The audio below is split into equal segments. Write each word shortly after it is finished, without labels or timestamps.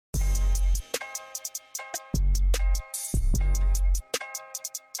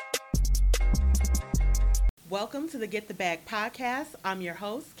Welcome to the Get the Bag podcast. I'm your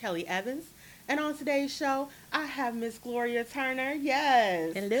host, Kelly Evans. And on today's show, I have Miss Gloria Turner,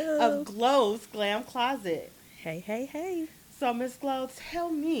 yes, of Hello. Glow's Glam Closet. Hey, hey, hey. So, Miss Glow,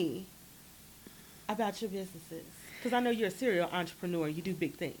 tell me about your businesses. Because I know you're a serial entrepreneur. You do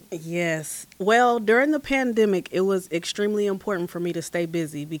big things. Yes. Well, during the pandemic, it was extremely important for me to stay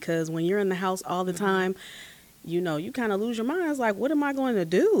busy because when you're in the house all the Mm-hmm. time, you kind of lose your mind. It's like, what am I going to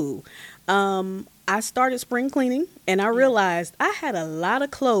do? I started spring cleaning and I Yes. realized I had a lot of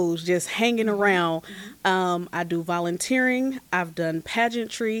clothes just hanging Mm-hmm. around. Mm-hmm. I do volunteering, I've done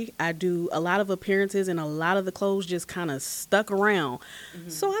pageantry, I do a lot of appearances, and a lot of the clothes just kind of stuck around. Mm-hmm.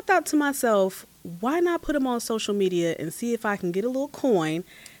 So I thought to myself, why not put them on social media and see if I can get a little coin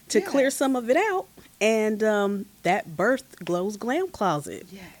to clear Yes. some of it out? And that birthed Glow's Glam Closet.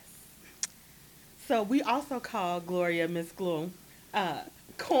 Yes. So, we also call Gloria Miss Glow uh,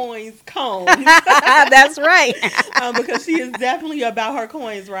 Coins Cones. That's right. Because she is definitely about her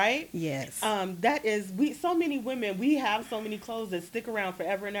coins, right? Yes. That is we so many women we have so many clothes that stick around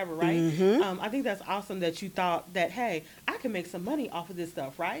forever and ever, right? Mm-hmm. I think that's awesome that you thought that hey, I can make some money off of this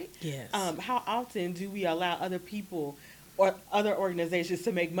stuff, right? Yes. How often do we allow other people or other organizations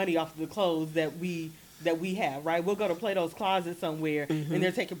to make money off of the clothes that we have, right? We'll go to Plato's Closet somewhere, and Mm-hmm.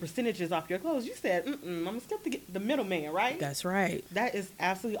 they're taking percentages off your clothes. You said, I'm gonna skip the middleman, right? That's right. That is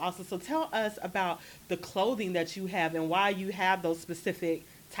absolutely awesome. So tell us about the clothing that you have and why you have those specific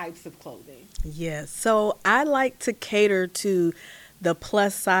types of clothing. Yes. So I like to cater to the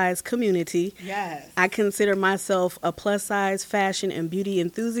plus size community. Yes. I consider myself a plus size fashion and beauty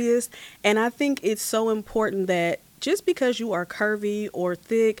enthusiast. And I think it's so important that just because you are curvy or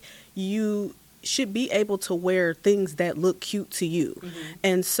thick, you should be able to wear things that look cute to you. Mm-hmm.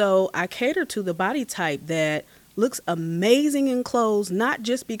 And so I cater to the body type that looks amazing in clothes, not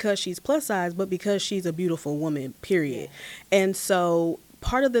just because she's plus size, but because she's a beautiful woman, Yeah. period. And so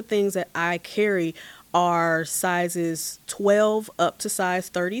part of the things that I carry are sizes 12 up to size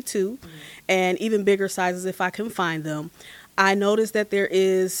 32, Mm-hmm. and even bigger sizes if I can find them. I noticed that there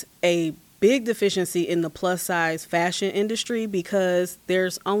is a big deficiency in the plus size fashion industry because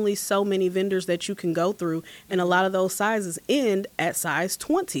there's only so many vendors that you can go through, and a lot of those sizes end at size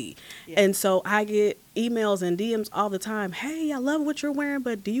 20. Yeah. And so I get emails and DMs all the time. Hey, I love what you're wearing,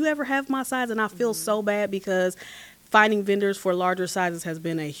 but do you ever have my size? And I feel Mm-hmm. so bad because finding vendors for larger sizes has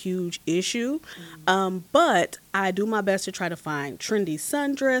been a huge issue. But I do my best to try to find trendy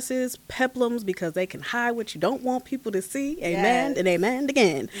sundresses, peplums, because they can hide what you don't want people to see. Amen Yes. and amen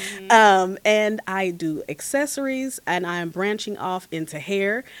again. Mm-hmm. And I do accessories, and I am branching off into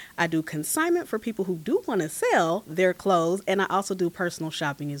hair. I do consignment for people who do want to sell their clothes, and I also do personal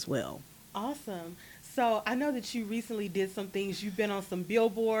shopping as well. Awesome. So I know that you recently did some things. You've been on some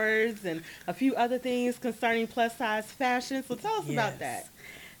billboards and a few other things concerning plus size fashion. So tell us about that. Yes.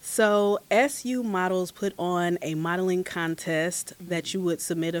 So, SU Models put on a modeling contest that you would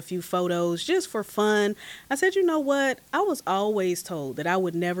submit a few photos just for fun. I said, you know what? I was always told that I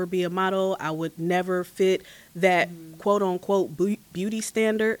would never be a model. I would never fit that quote unquote beauty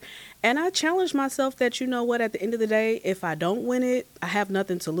standard. And I challenged myself that, you know what, at the end of the day, if I don't win it, I have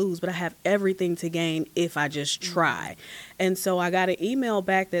nothing to lose, but I have everything to gain if I just try. And so I got an email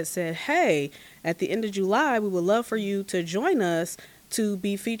back that said, hey, at the end of July, we would love for you to join us to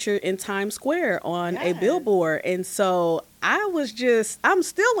be featured in Times Square on a Yes. billboard. And so I'm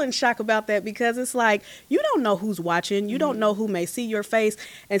still in shock about that because it's like, you don't know who's watching. You don't know who may see your face.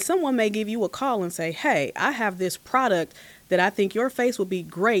 And someone may give you a call and say, hey, I have this product that I think your face would be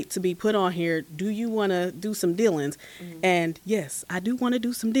great to be put on here. Do you want to do some dealings? And yes, I do want to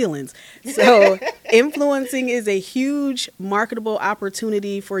do some dealings. So influencing is a huge marketable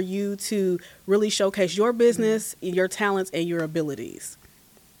opportunity for you to really showcase your business, your talents, and your abilities.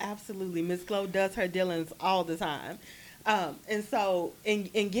 Absolutely. Miss Glow does her dealings all the time. And so in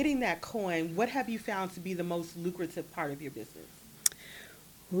getting that coin, what have you found to be the most lucrative part of your business?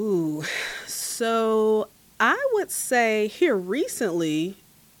 Ooh, so I would say here recently,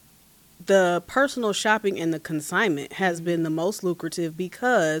 the personal shopping and the consignment has been the most lucrative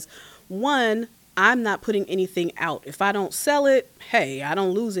because one, I'm not putting anything out. If I don't sell it, hey, I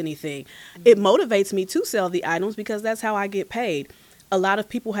don't lose anything. It motivates me to sell the items because that's how I get paid. A lot of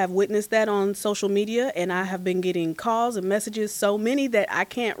people have witnessed that on social media, and I have been getting calls and messages, so many that I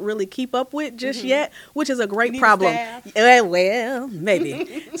can't really keep up with just yet, which is a You great need problem. staff. Well,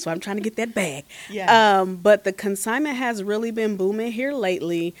 maybe. So I'm trying to get that bag. Yeah. But the consignment has really been booming here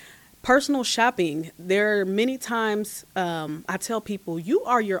lately. Personal shopping, there are many times I tell people, you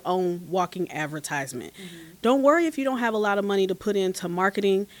are your own walking advertisement. Don't worry if you don't have a lot of money to put into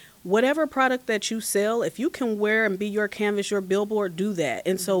marketing. whatever product that you sell, if you can wear and be your canvas, your billboard, do that.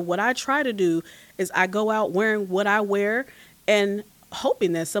 And so what I try to do is I go out wearing what I wear and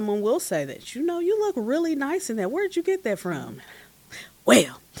hoping that someone will say that, you know, you look really nice in that. Where did you get that from?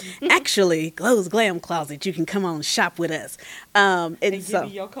 Well, actually, Glow's Glam Closet, you can come on and shop with us. And give me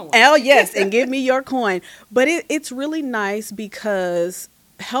your coin. Oh, yes, and give me your coin. But it's really nice because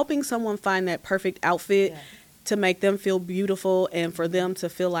helping someone find that perfect outfit to make them feel beautiful and for them to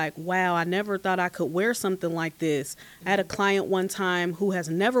feel like, wow, I never thought I could wear something like this. I had a client one time who has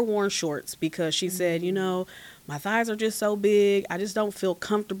never worn shorts because she said, you know, my thighs are just so big. I just don't feel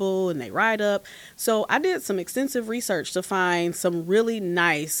comfortable and they ride up. So I did some extensive research to find some really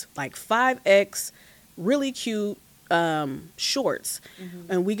nice, like 5X, really cute shorts.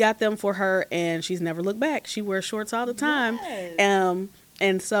 And we got them for her and she's never looked back. She wears shorts all the time. Yes.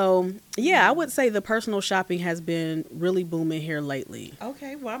 And so, yeah, I would say the personal shopping has been really booming here lately.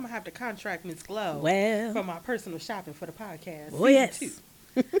 Okay, well, I'm going to have to contract Miss Glow Well, for my personal shopping for the podcast. oh, yes. Season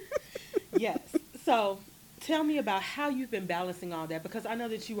 2. Yes. So tell me about how you've been balancing all that, because I know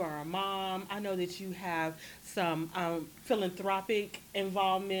that you are a mom. I know that you have some philanthropic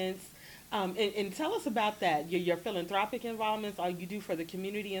involvements. And tell us about that, your philanthropic involvements, all you do for the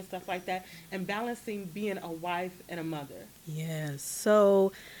community and stuff like that, and balancing being a wife and a mother. Yes.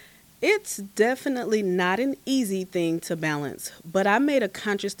 So it's definitely not an easy thing to balance, but I made a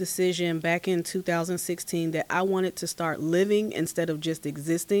conscious decision back in 2016 that I wanted to start living instead of just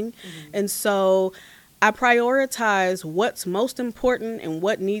existing. And so I prioritize what's most important and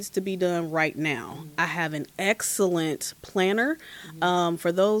what needs to be done right now. I have an excellent planner.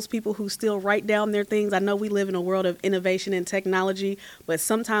 For those people who still write down their things, I know we live in a world of innovation and technology, but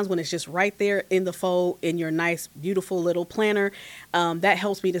sometimes when it's just right there in the fold in your nice, beautiful little planner, that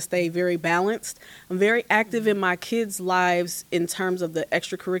helps me to stay very balanced. I'm very active in my kids' lives in terms of the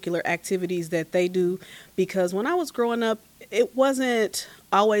extracurricular activities that they do, because when I was growing up, it wasn't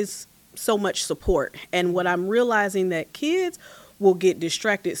always so much support. And what I'm realizing that kids will get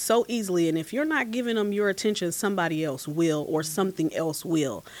distracted so easily, and if you're not giving them your attention, somebody else will or something else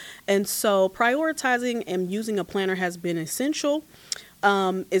will. And so prioritizing and using a planner has been essential.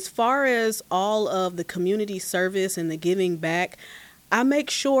 As far as all of the community service and the giving back, I make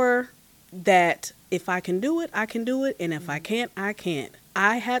sure that if I can do it, I can do it, and if I can't, I can't.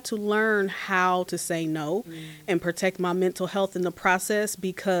 I had to learn how to say no and protect my mental health in the process,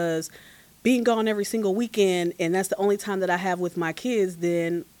 because being gone every single weekend and that's the only time that I have with my kids,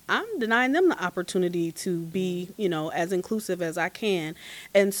 then I'm denying them the opportunity to be, you know, as inclusive as I can.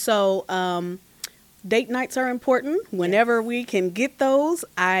 And so date nights are important. Whenever we can get those,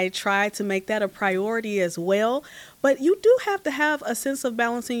 I try to make that a priority as well. But you do have to have a sense of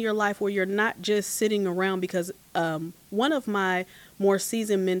balancing your life where you're not just sitting around, because one of my more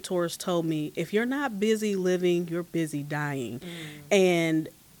seasoned mentors told me, if you're not busy living, you're busy dying. And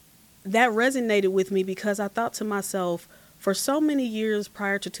that resonated with me, because I thought to myself, for so many years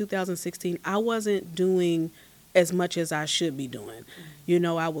prior to 2016, I wasn't doing as much as I should be doing. You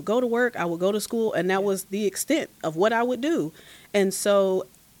know, I would go to work, I would go to school, and that was the extent of what I would do. And so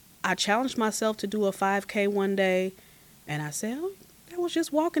I challenged myself to do a 5K one day, and I said, oh, that was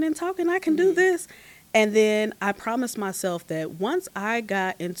just walking and talking. I can do this. And then I promised myself that once I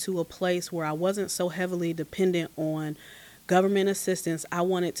got into a place where I wasn't so heavily dependent on government assistance, I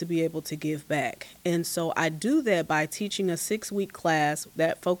wanted to be able to give back. And so I do that by teaching a 6-week class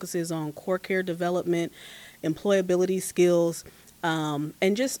that focuses on core care development, employability skills,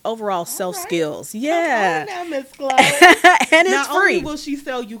 and just overall self skills. Yeah. Come on now, Miss Glow. And it's Not free. only will she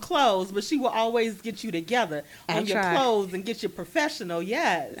sell you clothes, but she will always get you together on your clothes and get you professional.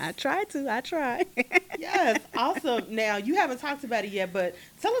 Yes. I try. Yes. Awesome. Now, you haven't talked about it yet, but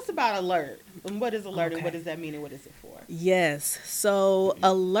tell us about Alert. And what is Alert and what does that mean and what is it for? Yes. So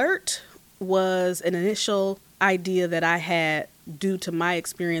Alert was an initial idea that I had due to my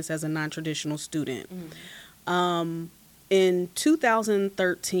experience as a non-traditional student. In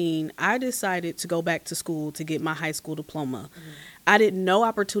 2013, I decided to go back to school to get my high school diploma. I didn't know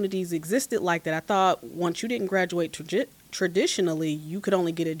opportunities existed like that. I thought once you didn't graduate traditionally, you could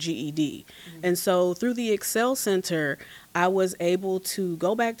only get a GED. And so through the Excel Center, I was able to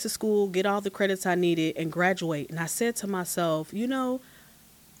go back to school, get all the credits I needed, and graduate. And I said to myself, you know,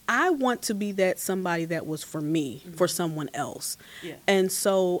 I want to be that somebody that was for me, for someone else. Yeah. And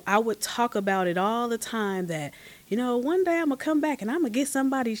so I would talk about it all the time that, you know, one day I'm going to come back and I'm going to get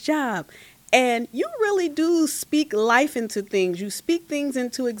somebody's job. And you really do speak life into things. You speak things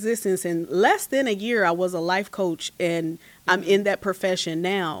into existence. In less than a year, I was a life coach, and I'm in that profession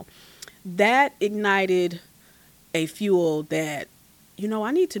now. That ignited a fuel that,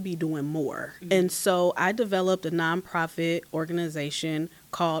 I need to be doing more. And so I developed a nonprofit organization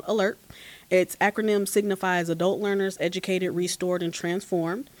called Alert. Its acronym signifies Adult Learners Educated, Restored, and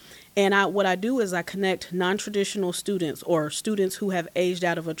Transformed. And what I do is I connect non-traditional students or students who have aged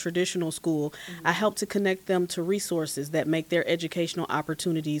out of a traditional school. I help to connect them to resources that make their educational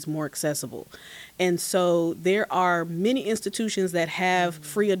opportunities more accessible. And so there are many institutions that have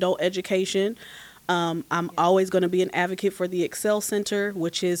free adult education. I'm always going to be an advocate for the Excel Center,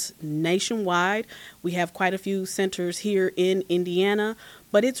 which is nationwide. We have quite a few centers here in Indiana,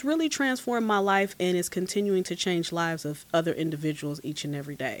 but it's really transformed my life and is continuing to change lives of other individuals each and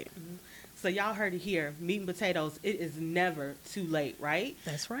every day. So y'all heard it here, meat and potatoes, it is never too late, right?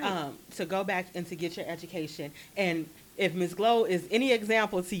 That's right. To go back and to get your education. And if Ms. Glow is any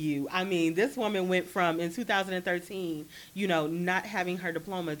example to you, I mean, this woman went from, in 2013, not having her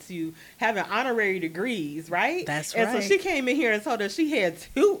diploma to having honorary degrees, right? That's and right. And so she came in here and told us she had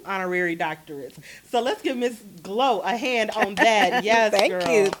 2 honorary doctorates. So let's give Ms. Glow a hand on that. Yes,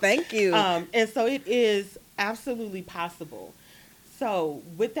 girl. Thank you. And so it is absolutely possible. So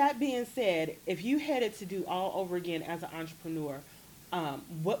with that being said, if you had it to do all over again as an entrepreneur,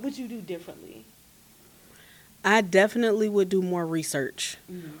 what would you do differently? I definitely would do more research.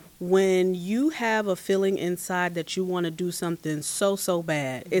 When you have a feeling inside that you want to do something so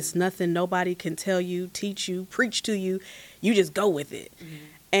bad, it's nothing nobody can tell you, teach you, preach to you. You just go with it.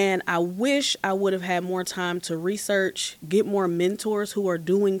 And I wish I would have had more time to research, get more mentors who are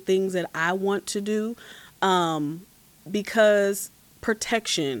doing things that I want to do, because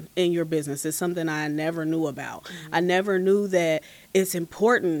protection in your business is something I never knew about. I never knew that it's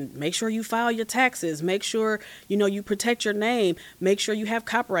important. Make sure you file your taxes. Make sure, you protect your name. Make sure you have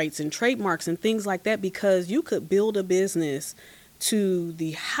copyrights and trademarks and things like that, because you could build a business to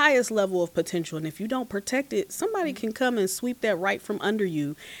the highest level of potential. And if you don't protect it, somebody can come and sweep that right from under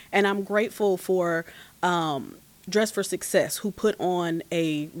you. And I'm grateful for Dress for Success, who put on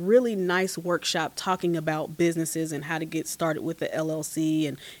a really nice workshop talking about businesses and how to get started with the LLC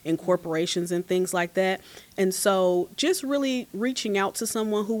and incorporations and things like that. And so just really reaching out to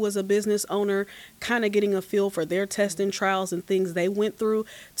someone who was a business owner, kind of getting a feel for their tests and trials and things they went through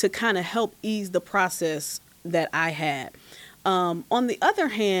to kind of help ease the process that I had. On the other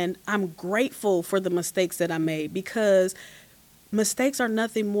hand, I'm grateful for the mistakes that I made, because mistakes are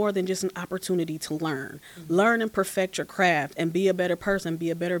nothing more than just an opportunity to learn. Learn and perfect your craft and be a better person, be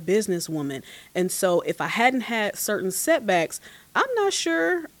a better businesswoman. And so if I hadn't had certain setbacks, I'm not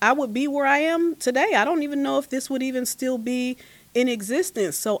sure I would be where I am today. I don't even know if this would even still be in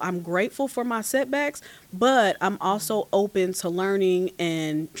existence. So I'm grateful for my setbacks, but I'm also open to learning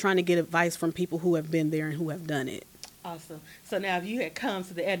and trying to get advice from people who have been there and who have done it. Awesome. So now if you had come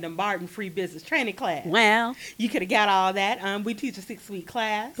to the Edna Martin free business training class, Wow, you could have got all that. We teach a 6-week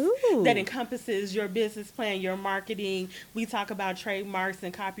class that encompasses your business plan, your marketing. We talk about trademarks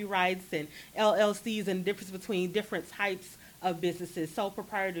and copyrights and LLCs and the difference between different types of businesses, sole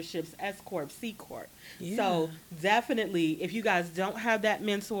proprietorships, S Corp, C Corp. Yeah. So definitely, if you guys don't have that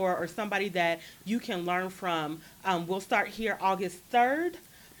mentor or somebody that you can learn from, we'll start here August 3rd.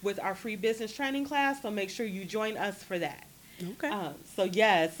 With our free business training class, so make sure you join us for that.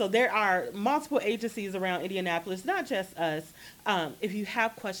 Okay. So there are multiple agencies around Indianapolis, not just us. If you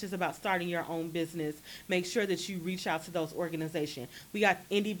have questions about starting your own business, make sure that you reach out to those organizations. We got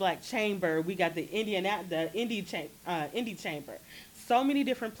Indie Black Chamber, we got the Indie Chamber. So many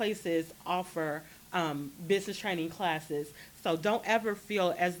different places offer business training classes. So don't ever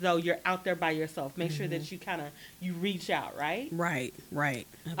feel as though you're out there by yourself. Make sure that you reach out, right? Right.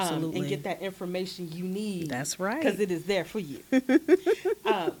 Absolutely. And get that information you need. That's right. Because it is there for you.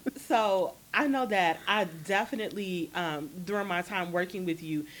 So I know that I definitely, during my time working with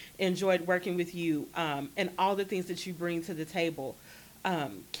you, enjoyed working with you and all the things that you bring to the table.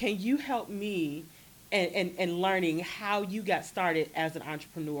 Can you help me and learning how you got started as an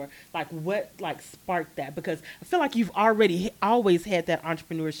entrepreneur? Like what sparked that? Because I feel like you've always had that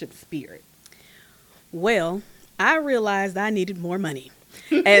entrepreneurship spirit. Well, I realized I needed more money.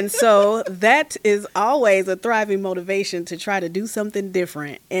 And so that is always a thriving motivation to try to do something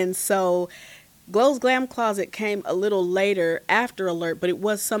different. And so Glow's Glam Closet came a little later after Alert, but it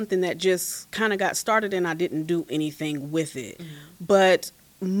was something that just kind of got started and I didn't do anything with it. But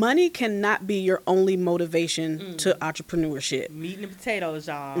money cannot be your only motivation to entrepreneurship. Meat and potatoes,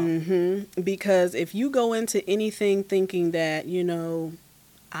 y'all. Because if you go into anything thinking that,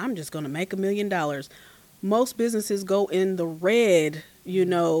 I'm just going to make $1 million, most businesses go in the red,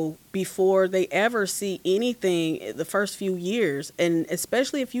 before they ever see anything the first few years. And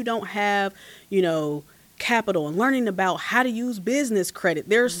especially if you don't have, capital and learning about how to use business credit.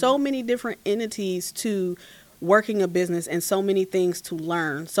 There are so many different entities to working a business and so many things to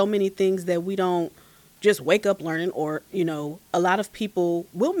learn, so many things that we don't just wake up learning, or, a lot of people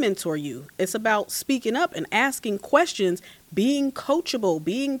will mentor you. It's about speaking up and asking questions, being coachable,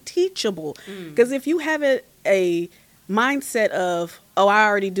 being teachable. Because if you have a mindset of, oh, I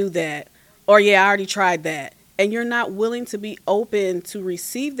already do that, or yeah, I already tried that, and you're not willing to be open to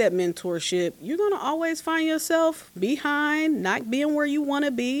receive that mentorship, you're going to always find yourself behind, not being where you want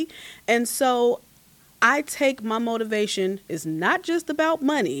to be. And so I take my motivation is not just about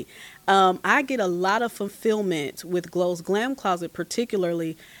money. I get a lot of fulfillment with Glow's Glam Closet,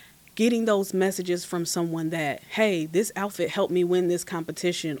 particularly getting those messages from someone that, hey, this outfit helped me win this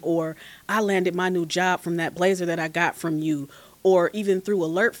competition, or I landed my new job from that blazer that I got from you, or even through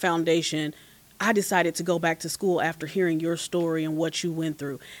Alert Foundation, I decided to go back to school after hearing your story and what you went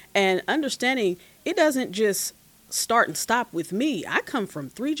through. And understanding it doesn't just start and stop with me. I come from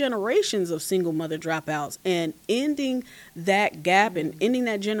 3 generations of single mother dropouts, and ending that gap and ending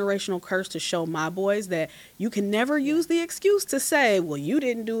that generational curse to show my boys that you can never use the excuse to say, well, you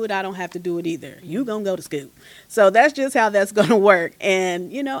didn't do it, I don't have to do it either. You gonna go to school. So that's just how that's gonna work.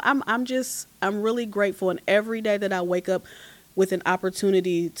 And I'm really grateful, and every day that I wake up with an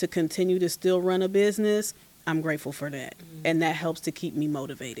opportunity to continue to still run a business, I'm grateful for that. And that helps to keep me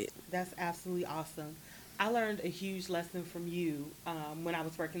motivated. That's absolutely awesome. I learned a huge lesson from you when I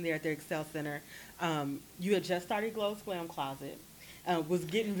was working there at the Excel Center. You had just started Glow's Glam Closet, was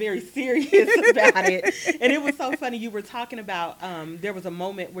getting very serious about it. And it was so funny. You were talking about there was a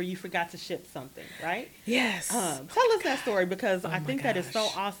moment where you forgot to ship something, right? Yes. Tell us that story, because I think that is so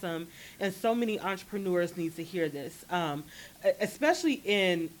awesome, and so many entrepreneurs need to hear this, especially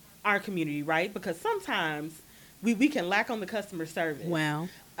in our community, right? Because sometimes we can lack on the customer service. Wow.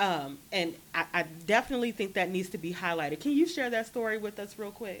 And I definitely think that needs to be highlighted. Can you share that story with us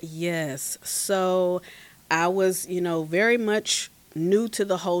real quick? Yes. So I was, very much new to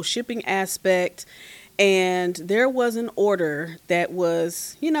the whole shipping aspect. And there was an order that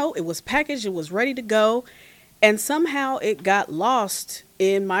was, it was packaged, it was ready to go. And somehow it got lost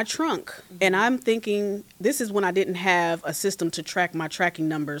in my trunk. And I'm thinking, this is when I didn't have a system to track my tracking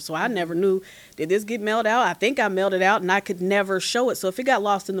numbers. So I never knew, did this get mailed out? I think I mailed it out, and I could never show it. So if it got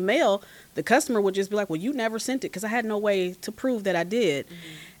lost in the mail, the customer would just be like, well, you never sent it, because I had no way to prove that I did.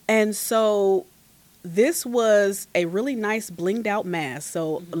 And so this was a really nice blinged out mask.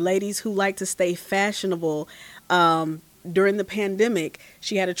 So ladies who like to stay fashionable, during the pandemic,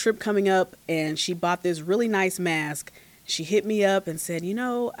 she had a trip coming up and she bought this really nice mask. She hit me up and said,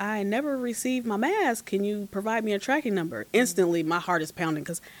 I never received my mask. Can you provide me a tracking number? Instantly, my heart is pounding,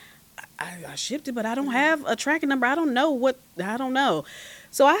 because I shipped it, but I don't have a tracking number. I don't know.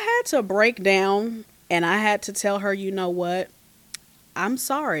 So I had to break down, and I had to tell her, you know what? I'm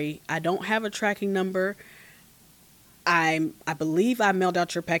sorry. I don't have a tracking number. I believe I mailed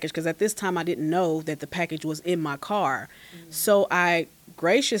out your package, because at this time I didn't know that the package was in my car. So I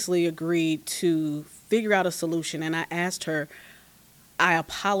graciously agreed to figure out a solution, and I asked her, I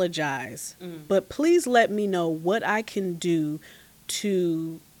apologize, but please let me know what I can do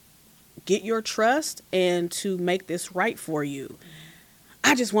to get your trust and to make this right for you.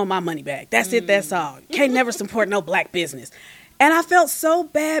 I just want my money back. That's it. That's all. Can't never support no black business. And I felt so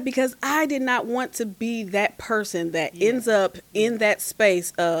bad, because I did not want to be that person that ends up in that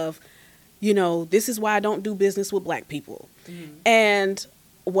space of, this is why I don't do business with black people. And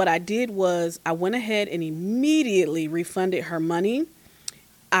what I did was I went ahead and immediately refunded her money.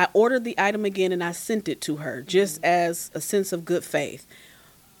 I ordered the item again and I sent it to her just as a sense of good faith.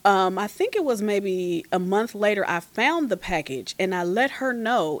 I think it was maybe a month later, I found the package and I let her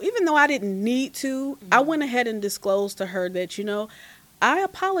know, even though I didn't need to, I went ahead and disclosed to her that, I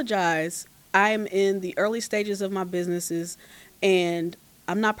apologize. I am in the early stages of my businesses and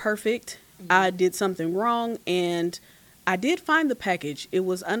I'm not perfect. I did something wrong, and I did find the package. It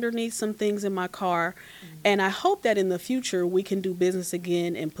was underneath some things in my car, and I hope that in the future we can do business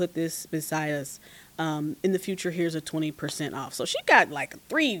again and put this beside us. In the future, here's a 20% off. So she got like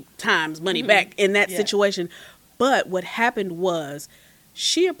 3 times money back in that situation. But what happened was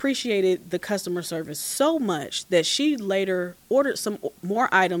she appreciated the customer service so much that she later ordered some more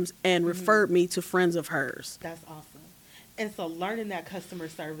items and referred me to friends of hers. That's awesome. And so learning that customer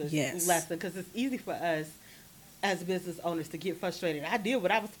service lesson, because it's easy for us as business owners to get frustrated. I did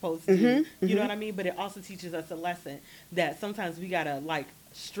what I was supposed to do. You know what I mean? But it also teaches us a lesson that sometimes we gotta like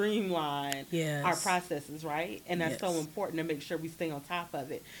streamline our Yes. processes, right? And that's so Yes. important to make sure we stay on top of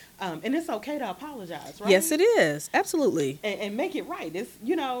it. And it's okay to apologize, right? Yes, it is. Absolutely. And make it right. It's,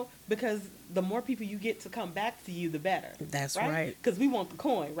 because the more people you get to come back to you, the better. That's right. Because we want the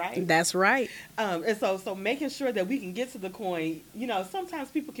coin, right? That's right. And so making sure that we can get to the coin,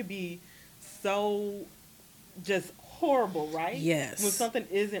 sometimes people can be so just horrible, right? Yes. When something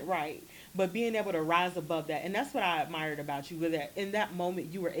isn't right. But being able to rise above that, and that's what I admired about you, with that in that moment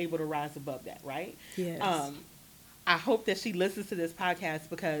you were able to rise above that, right? Yes. I hope that she listens to this podcast,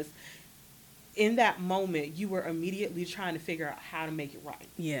 because in that moment you were immediately trying to figure out how to make it right.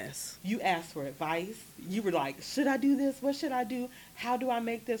 Yes. You asked for advice. You were like, should I do this? What should I do? How do I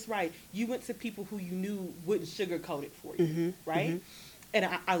make this right? You went to people who you knew wouldn't sugarcoat it for you, right? And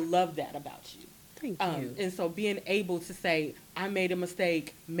I love that about you. Thank you. And so being able to say, I made a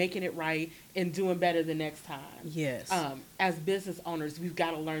mistake, making it right, and doing better the next time. Yes. As business owners, we've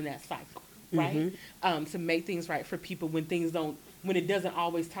got to learn that cycle, right? To make things right for people when it doesn't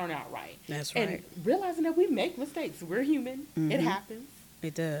always turn out right. That's right. And realizing that we make mistakes. We're human. It happens.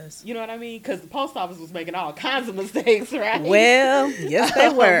 It does. You know what I mean? Because the post office was making all kinds of mistakes, right? Well, yes, they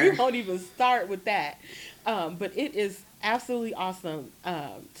were. We won't even start with that. But it is absolutely awesome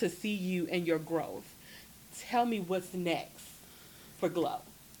to see you and your growth. Tell me what's next for Glow.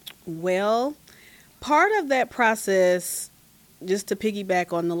 Well, part of that process, just to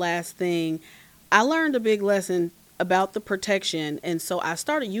piggyback on the last thing, I learned a big lesson about the protection. And so I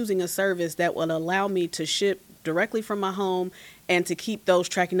started using a service that would allow me to ship directly from my home and to keep those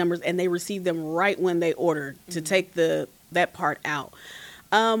tracking numbers, and they receive them right when they order, to take that part out.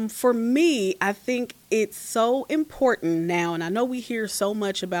 For me, I think it's so important now, and I know we hear so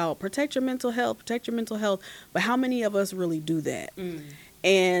much about protect your mental health, but how many of us really do that?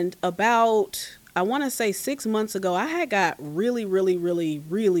 And about, I want to say 6 months ago, I had got really, really, really,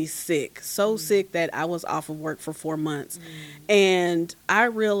 really sick. So sick that I was off of work for 4 months. And I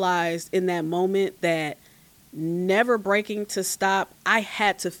realized in that moment that never breaking to stop, I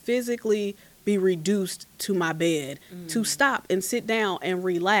had to physically be reduced to my bed to stop and sit down and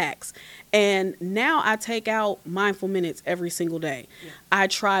relax. And now I take out mindful minutes every single day. I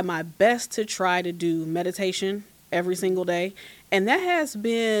try my best to try to do meditation every single day. And that has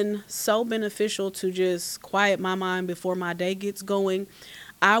been so beneficial to just quiet my mind before my day gets going.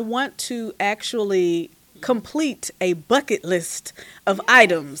 I want to actually complete a bucket list of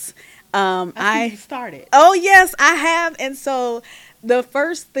items. I started. Oh, yes, I have. And so the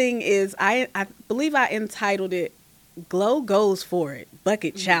first thing is, I believe I entitled it Glow Goes For It,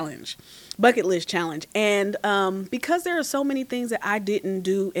 Bucket List Challenge. And because there are so many things that I didn't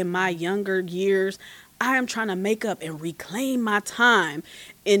do in my younger years, I am trying to make up and reclaim my time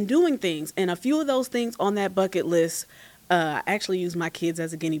in doing things. And a few of those things on that bucket list, I actually used my kids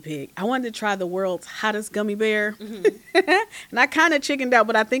as a guinea pig. I wanted to try the world's hottest gummy bear. And I kind of chickened out,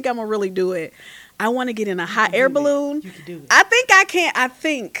 but I think I'm going to really do it. I want to get in a hot air balloon. You can do it. I think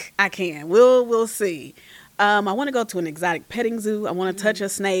I can. We'll see. I want to go to an exotic petting zoo. I want to touch a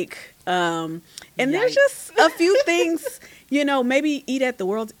snake. And there's just a few things, maybe eat at the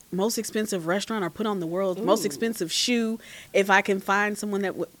world's most expensive restaurant, or put on the world's most expensive shoe if I can find someone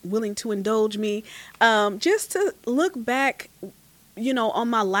that willing to indulge me. Just to look back, on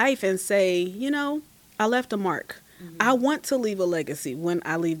my life and say, I left a mark. I want to leave a legacy when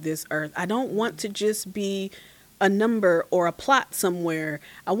I leave this earth. I don't want to just be a number or a plot somewhere.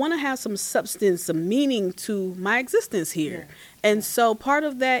 I want to have some substance, some meaning to my existence here. Yes. And so part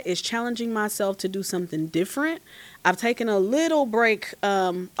of that is challenging myself to do something different. I've taken a little break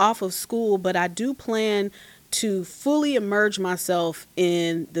off of school, but I do plan to fully immerse myself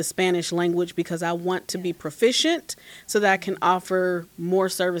in the Spanish language, because I want to be proficient so that I can offer more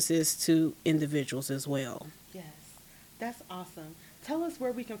services to individuals as well. Yes, that's awesome. Tell us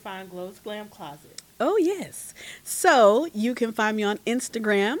where we can find Glow's Glam Closet. Oh, yes. So you can find me on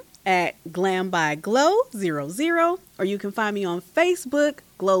Instagram at GlamByGlow00, or you can find me on Facebook,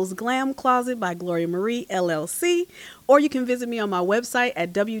 Glow's Glam Closet by Gloria Marie, LLC, or you can visit me on my website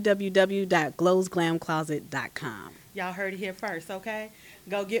at www.glowsglamcloset.com. Y'all heard it here first, okay?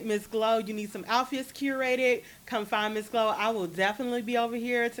 Go get Miss Glow. You need some outfits curated. Come find Miss Glow. I will definitely be over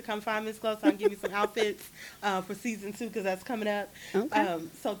here to come find Miss Glow so I can give you some outfits for season 2, because that's coming up. Okay.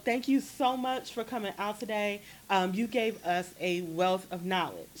 So thank you so much for coming out today. You gave us a wealth of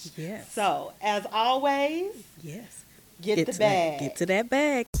knowledge. Yes. So as always, yes, get the bag. Get to that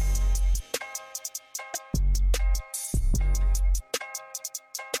bag.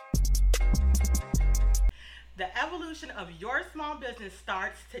 The of your small business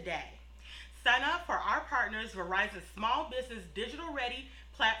starts today. Sign up for our partners Verizon's Small Business Digital Ready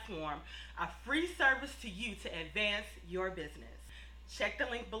platform, a free service to you to advance your business. Check the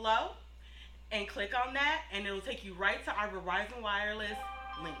link below and click on that, and it'll take you right to our Verizon Wireless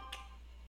link.